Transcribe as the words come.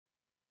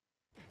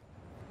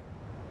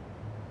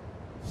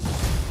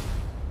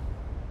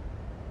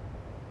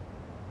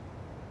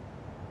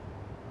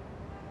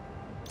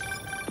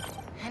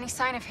Any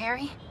sign of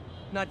Harry?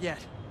 Not yet.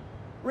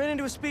 Ran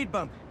into a speed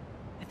bump.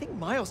 I think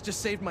Miles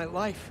just saved my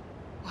life.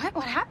 What?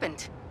 What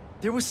happened?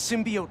 There was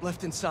symbiote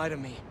left inside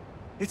of me.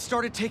 It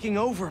started taking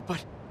over,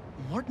 but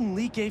Martin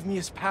Lee gave me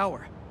his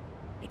power.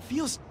 It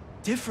feels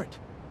different.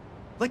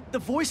 Like the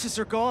voices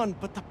are gone,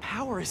 but the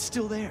power is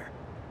still there.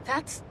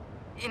 That's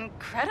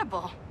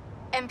incredible.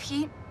 And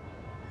Pete,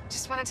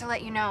 just wanted to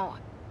let you know,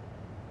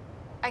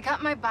 I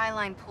got my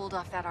byline pulled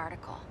off that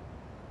article.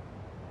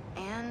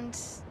 And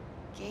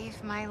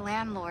gave my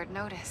landlord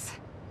notice.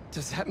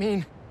 Does that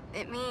mean?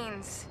 It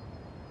means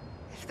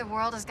if the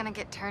world is gonna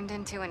get turned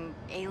into an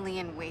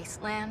alien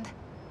wasteland,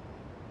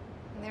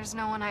 there's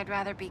no one I'd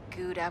rather be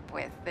gooed up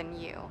with than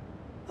you.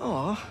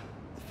 Aw,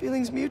 the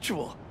feeling's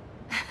mutual.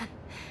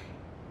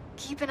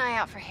 Keep an eye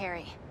out for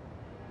Harry.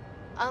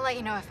 I'll let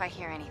you know if I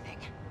hear anything.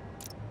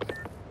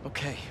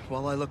 Okay,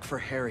 while I look for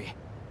Harry,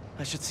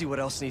 I should see what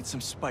else needs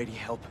some Spidey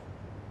help.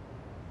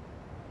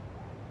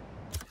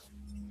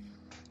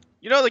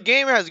 You know, the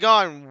game has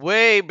gone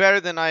way better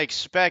than I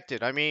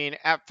expected. I mean,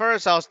 at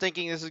first I was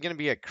thinking this is going to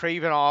be a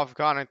Kraven off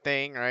kind of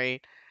thing,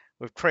 right?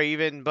 With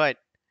Kraven, but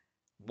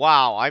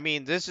wow. I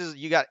mean, this is,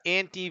 you got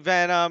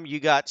Anti-Venom, you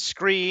got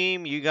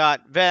Scream, you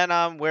got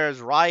Venom, whereas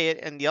Riot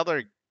and the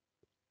other,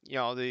 you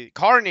know, the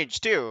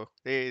Carnage too.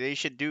 They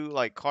should do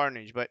like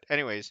Carnage, but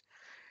anyways,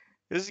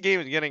 this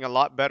game is getting a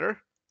lot better.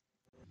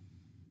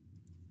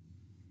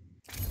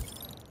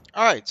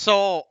 Alright,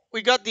 so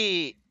we got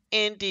the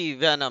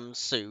Anti-Venom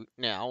suit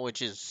now,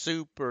 which is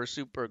super,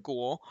 super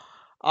cool.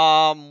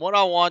 What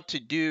I want to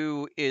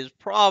do is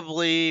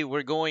probably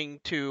we're going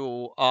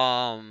to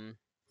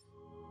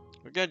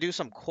do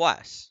some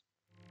quests.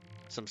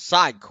 Some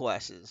side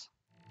quests.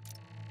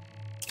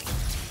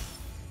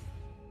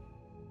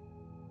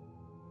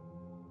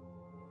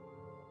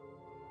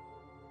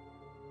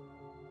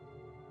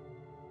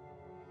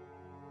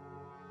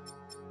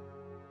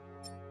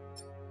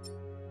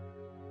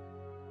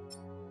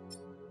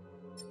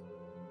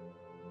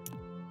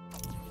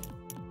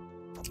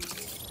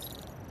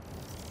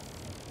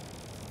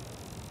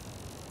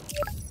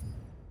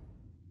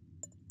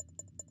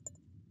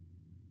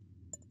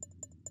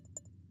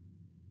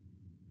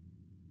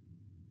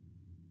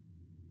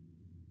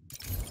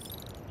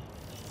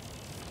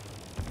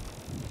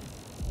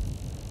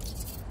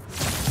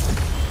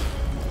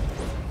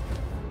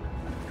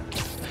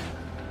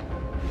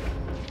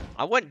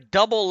 I went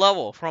double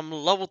level from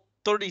level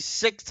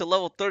 36 to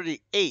level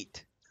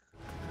 38.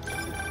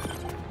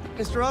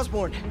 Mr.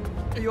 Osborn,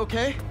 are you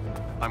okay?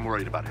 I'm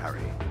worried about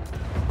Harry.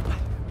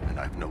 And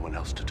I have no one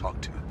else to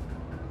talk to.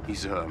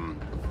 He's, not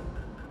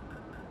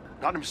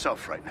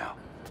himself right now.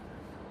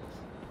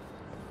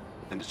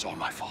 And it's all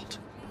my fault.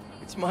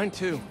 It's mine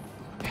too.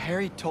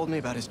 Harry told me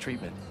about his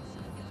treatment.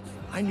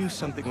 I knew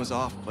something was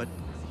off, but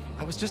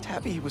I was just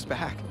happy he was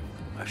back.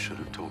 I should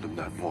have told him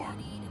that more.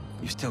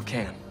 You still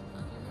can.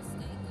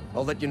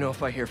 I'll let you know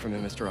if I hear from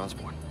him, Mr.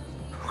 Osborn.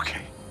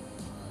 Okay.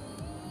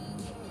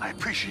 I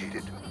appreciate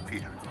it,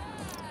 Peter.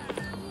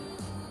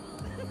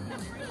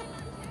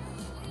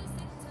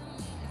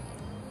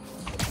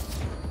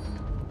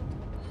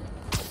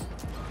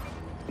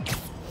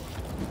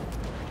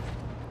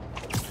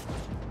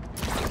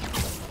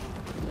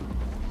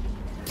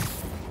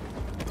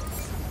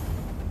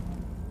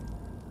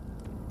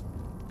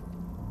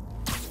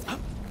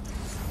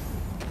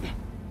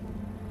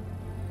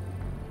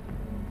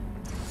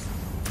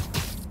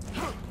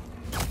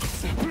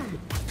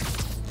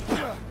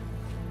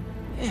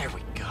 There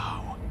we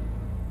go.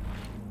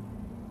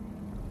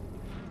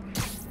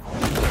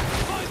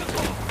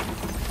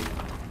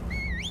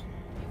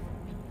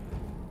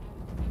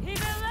 He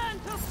will learn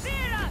to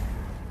fear us.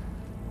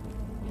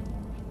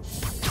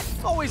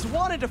 Always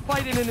wanted to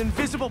fight in an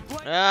invisible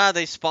place. Ah,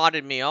 they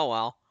spotted me. Oh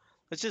well.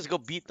 Let's just go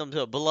beat them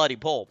to a bloody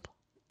pulp.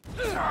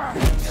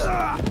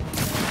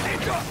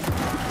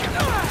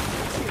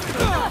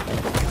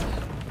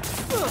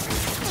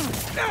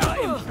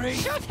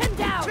 Shoot him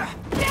down.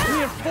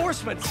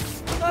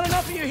 Reinforcements! Not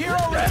enough of you here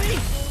already?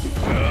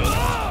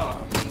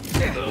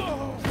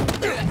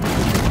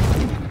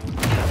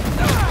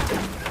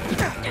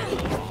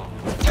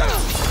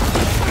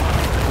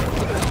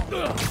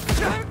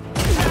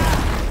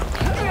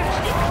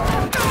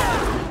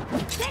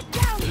 Get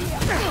down here.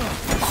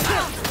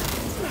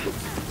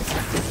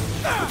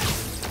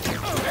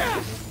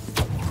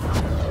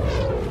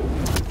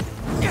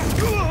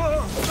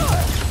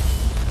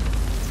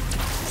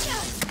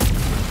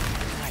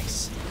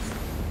 Nice.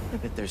 I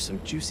bet there's some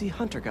juicy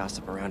hunter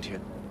gossip around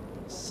here.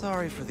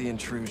 Sorry for the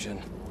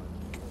intrusion.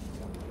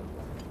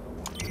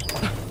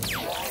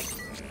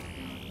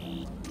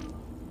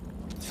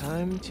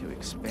 Time to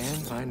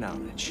expand my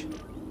knowledge.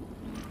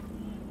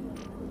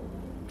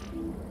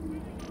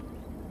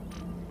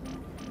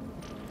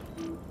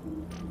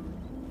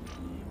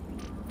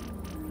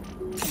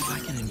 If I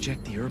can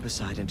inject the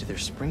herbicide into their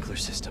sprinkler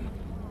system,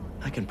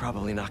 I can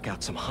probably knock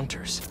out some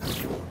hunters.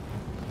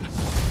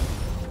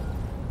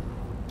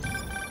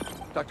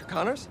 Dr.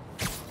 Connors?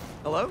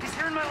 Hello? He's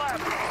here in my lab.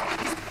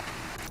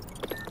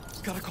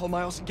 Gotta call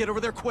Miles and get over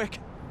there quick.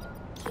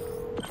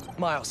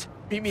 Miles,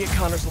 meet me at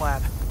Connor's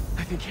lab.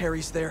 I think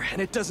Harry's there, and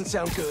it doesn't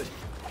sound good.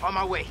 On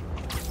my way.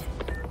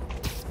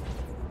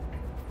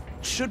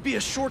 Should be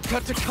a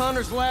shortcut to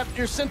Connor's lab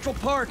near Central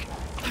Park.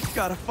 I've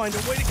got to find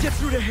a way to get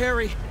through to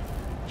Harry.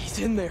 He's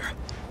in there.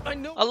 I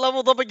know. I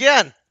leveled up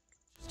again.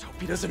 Just hope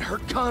he doesn't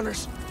hurt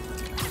Connors.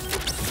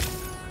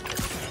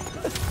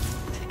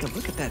 Take a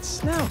look at that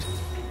snout.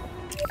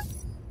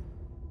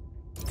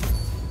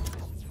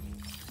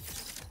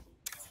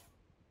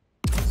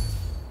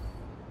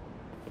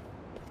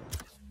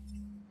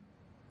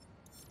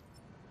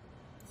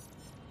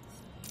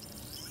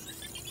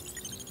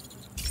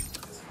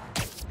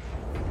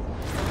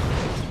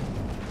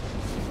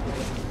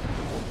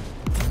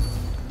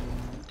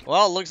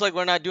 Well, it looks like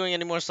we're not doing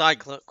any more side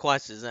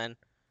quests then.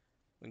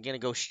 We're gonna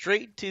go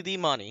straight to the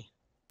money.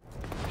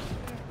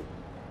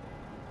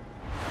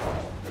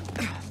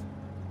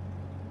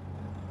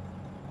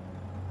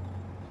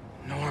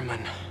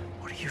 Norman,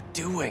 what are you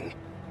doing?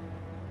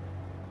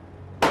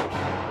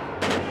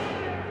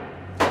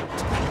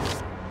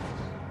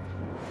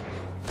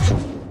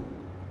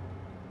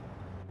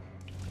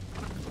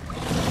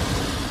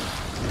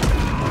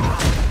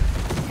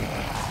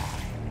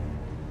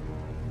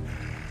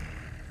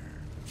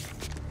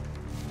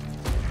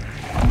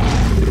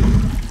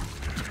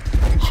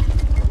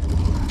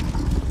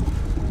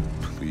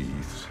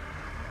 Please.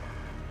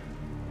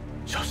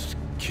 Just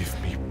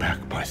give me back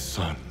my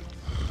son.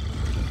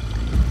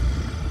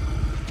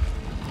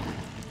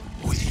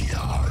 We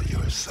are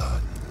your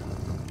son.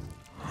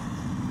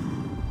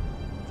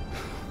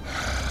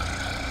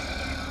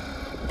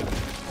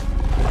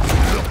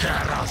 Look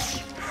at us.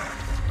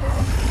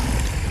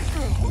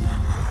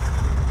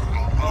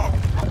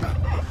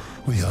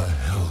 We are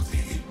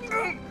healthy,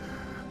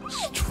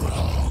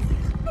 strong.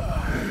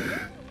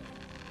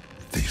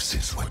 This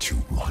is what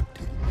you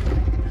wanted,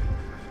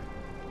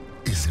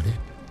 isn't it?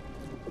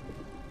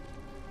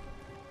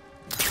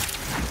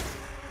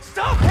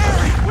 Stop,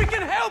 Harry! We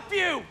can help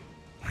you!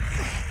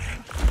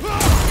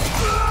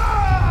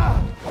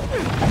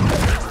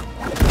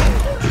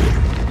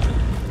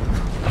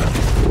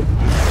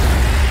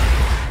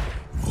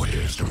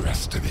 Where's the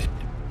rest of it?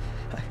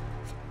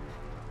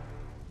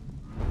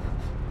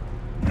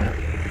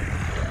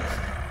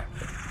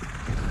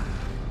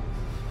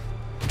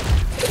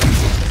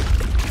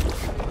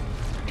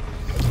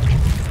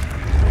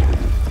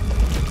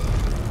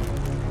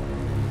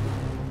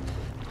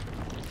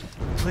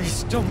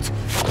 Please don't.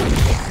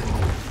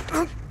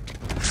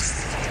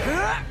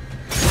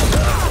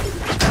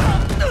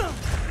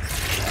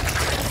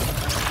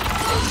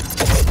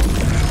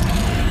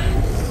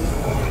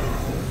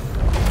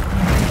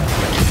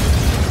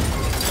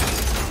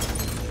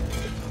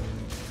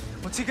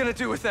 What's he gonna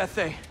do with that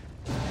thing?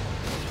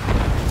 I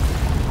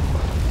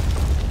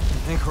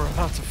think we're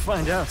about to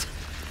find out.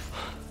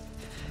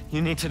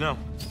 You need to know.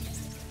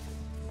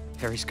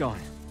 Harry's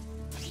gone.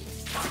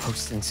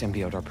 Host and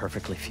symbiote are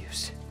perfectly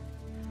fused.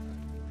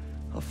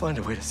 I'll find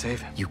a way to save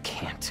him. You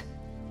can't.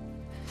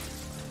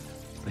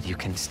 But you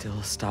can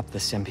still stop the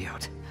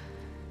symbiote.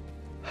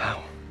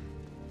 How?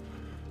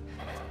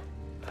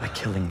 By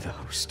killing the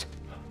host.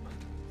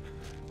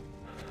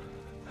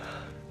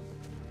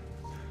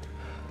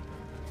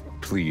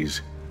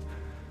 Please.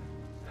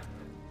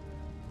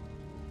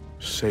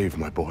 Save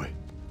my boy.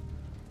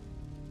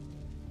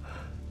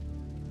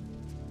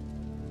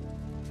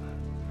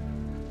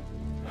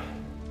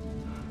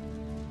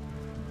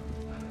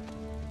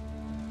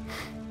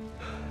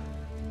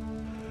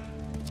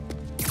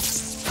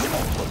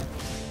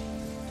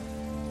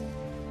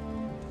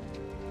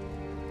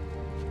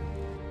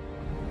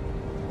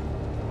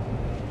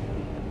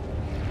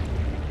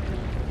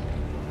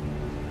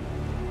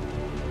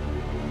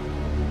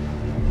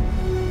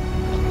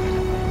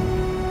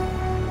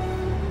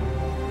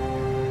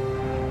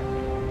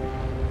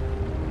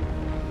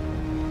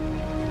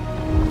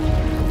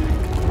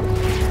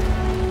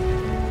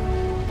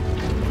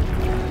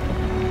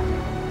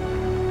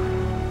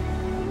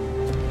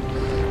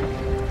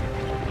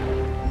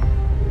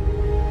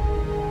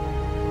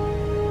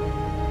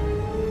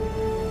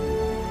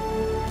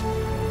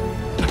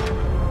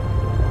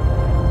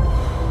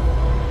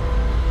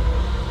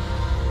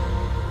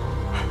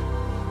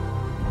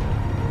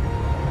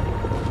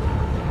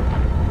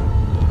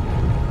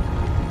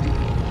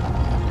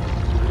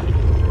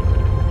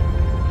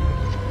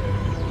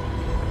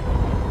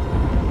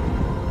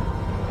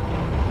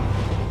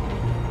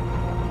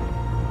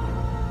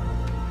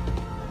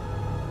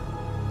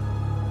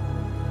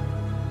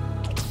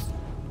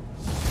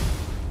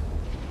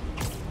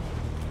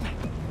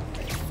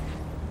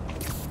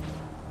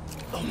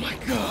 Oh my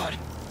God!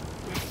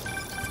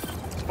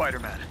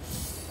 Spider-Man,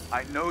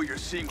 I know you're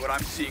seeing what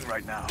I'm seeing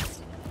right now.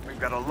 We've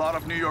got a lot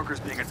of New Yorkers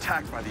being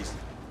attacked by these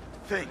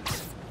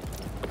things.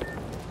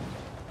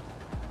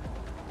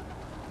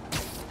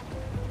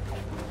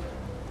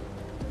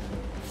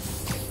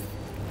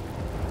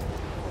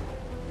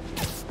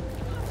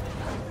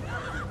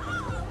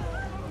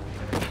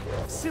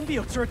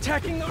 Symbiotes are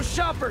attacking those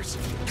shoppers!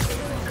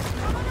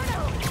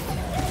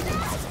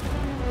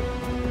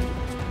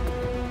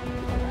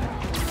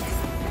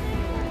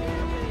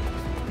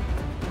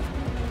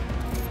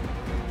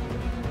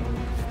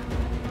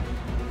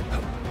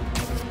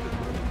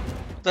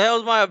 The hell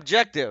is my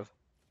objective?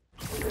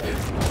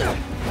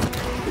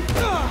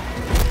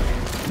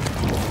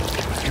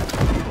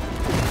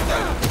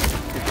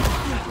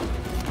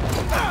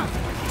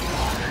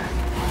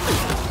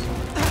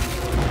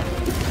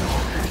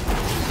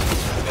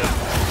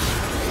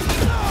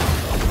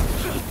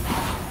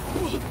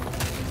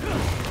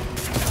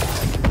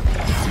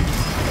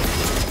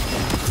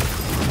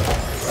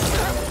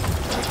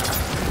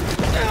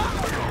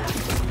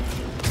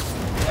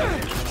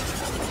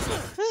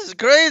 This is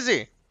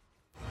crazy.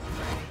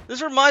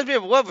 This reminds me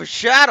of Web of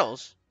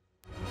Shadows.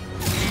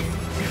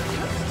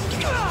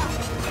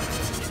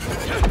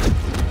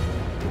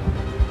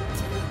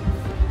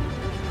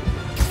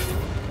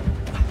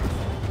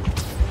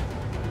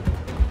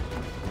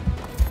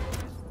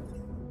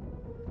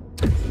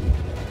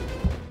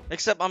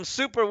 Except I'm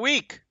super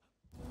weak.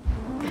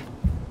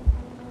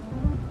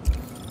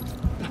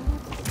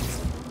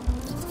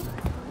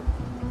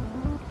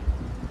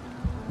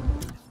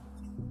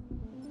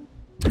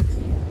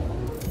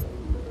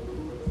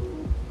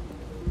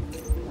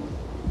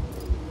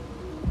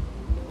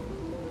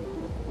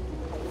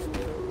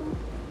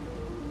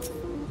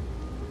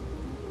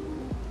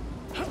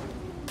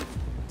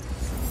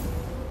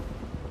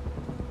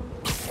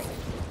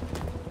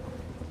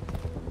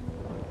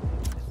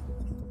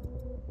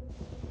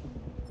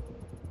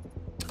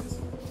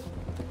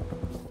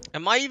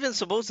 Am I even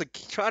supposed to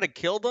try to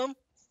kill them?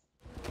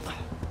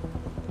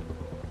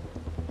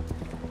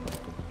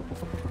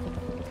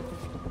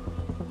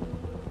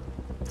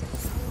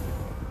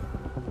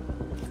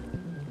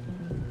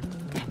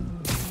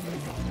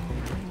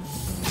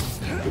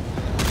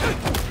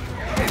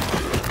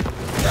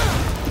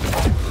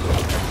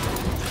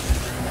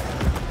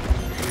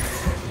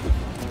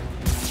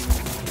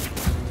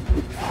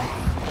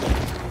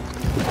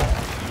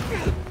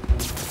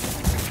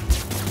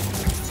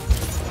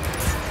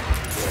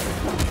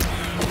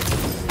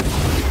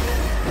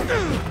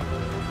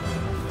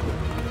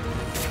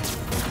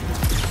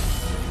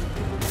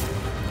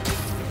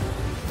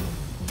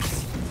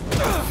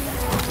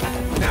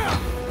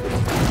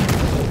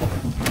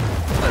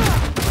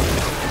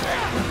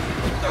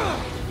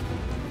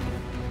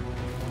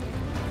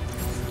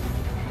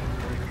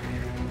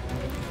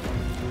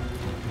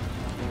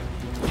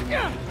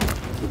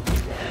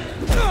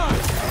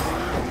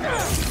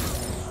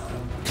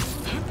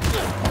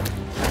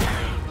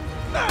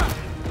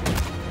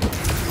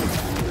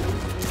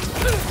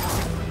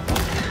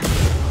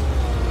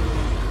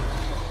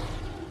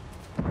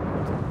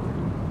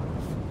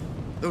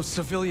 Those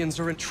civilians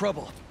are in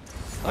trouble.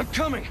 I'm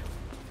coming!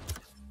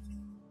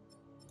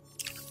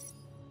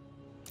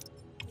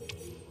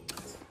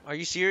 Are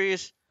you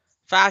serious?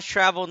 Fast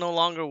travel no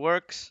longer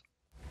works?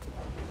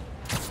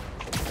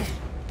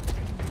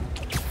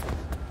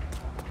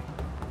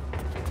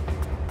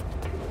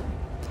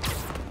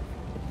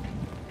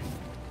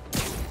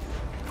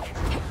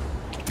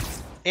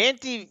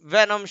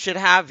 Anti-Venom should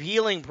have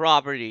healing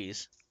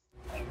properties.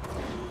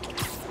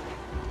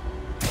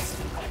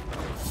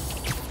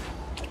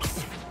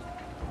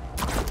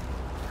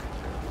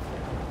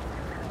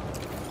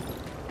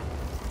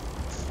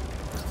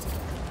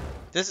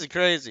 This is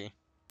crazy.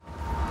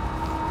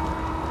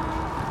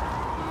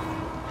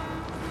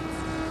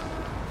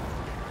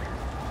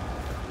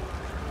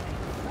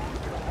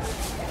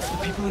 The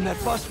people in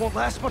that bus won't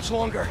last much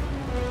longer.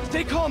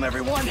 Stay calm,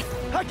 everyone!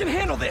 I can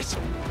handle this!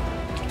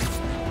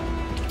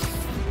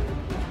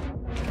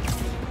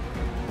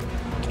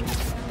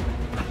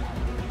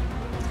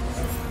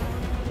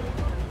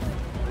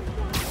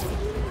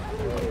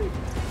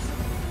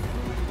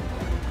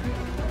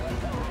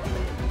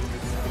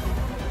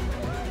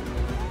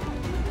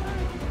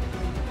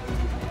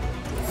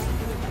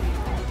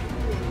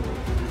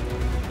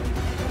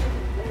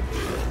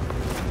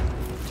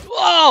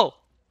 Whoa!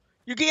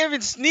 You can't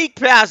even sneak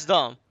past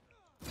them.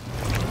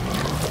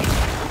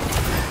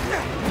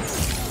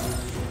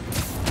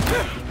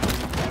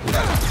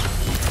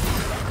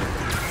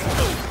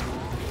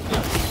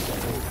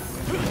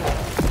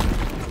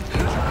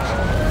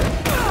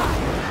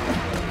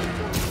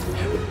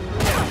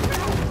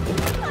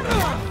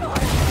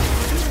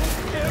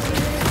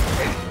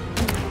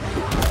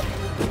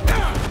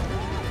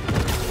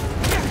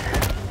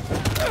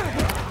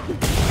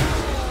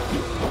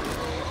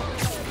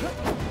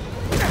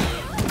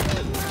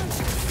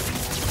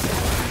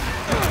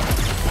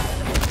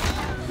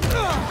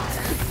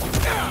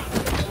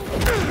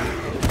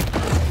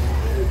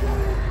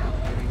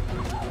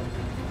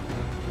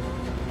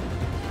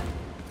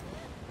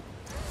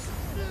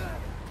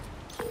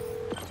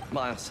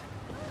 Miles,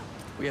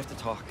 we have to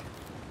talk.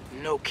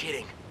 No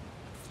kidding.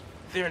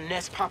 There are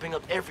nests popping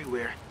up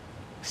everywhere.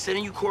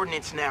 Sending you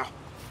coordinates now.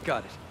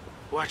 Got it.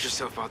 Watch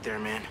yourself out there,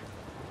 man.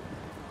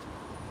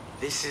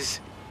 This is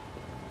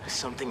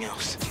something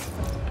else.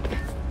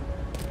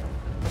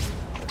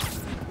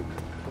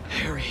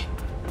 Harry,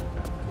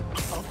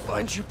 I'll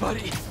find you,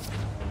 buddy.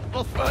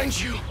 I'll find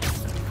you.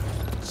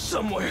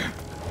 Somewhere.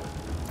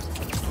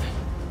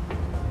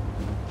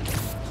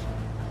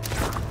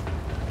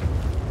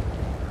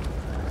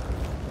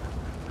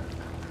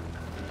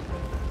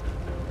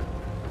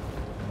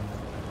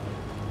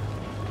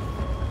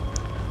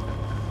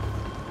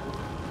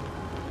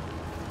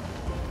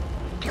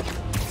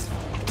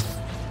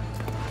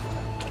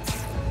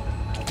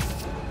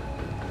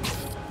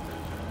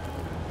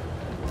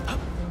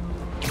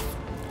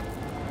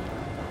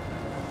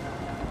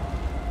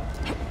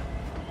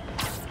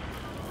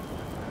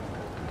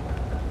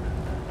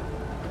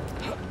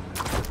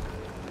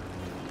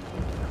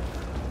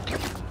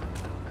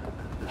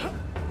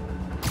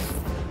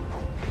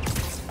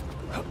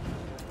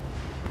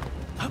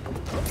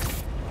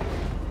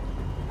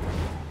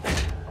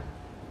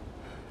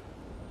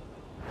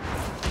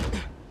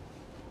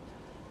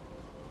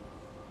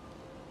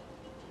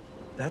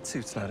 That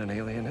suit's not an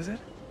alien, is it?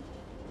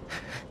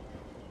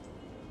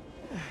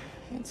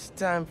 It's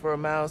time for a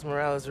Miles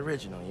Morales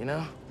original, you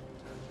know?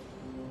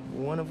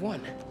 One of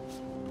one.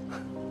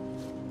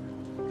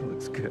 It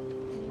looks good.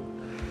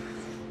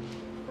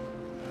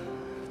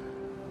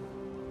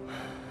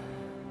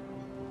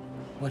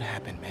 What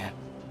happened, man?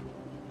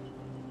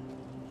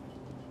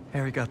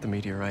 Harry got the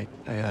meteorite.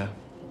 I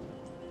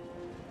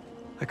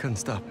couldn't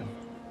stop him.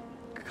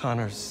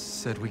 Connor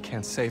said we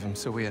can't save him,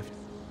 so we have...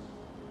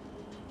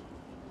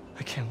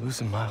 I can't lose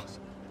him, Miles.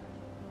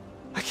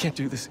 I can't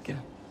do this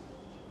again.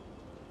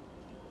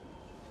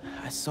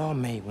 I saw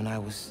May when I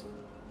was...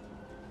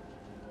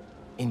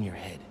 in your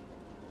head.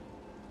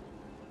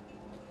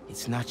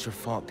 It's not your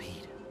fault,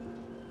 Pete.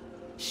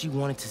 She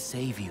wanted to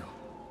save you.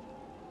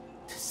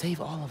 To save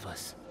all of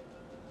us.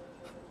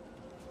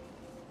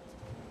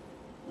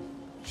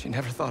 She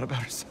never thought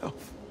about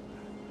herself.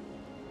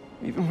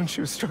 Even when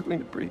she was struggling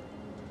to breathe.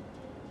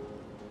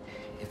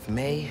 If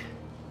May,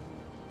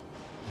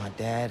 my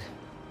dad,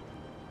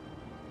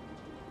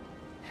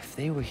 if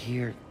they were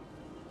here,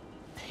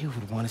 they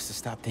would want us to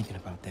stop thinking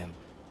about them.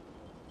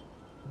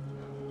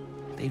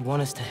 They'd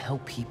want us to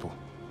help people,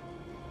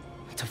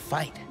 to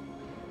fight.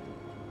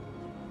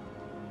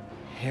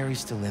 Harry's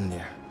still in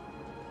there.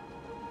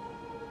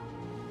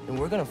 And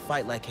we're gonna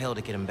fight like hell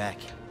to get him back.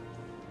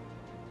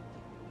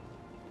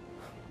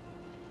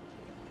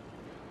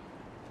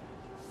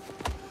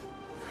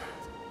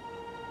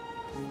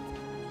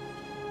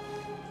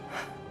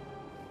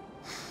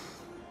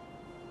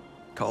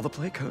 Call the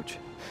play, coach.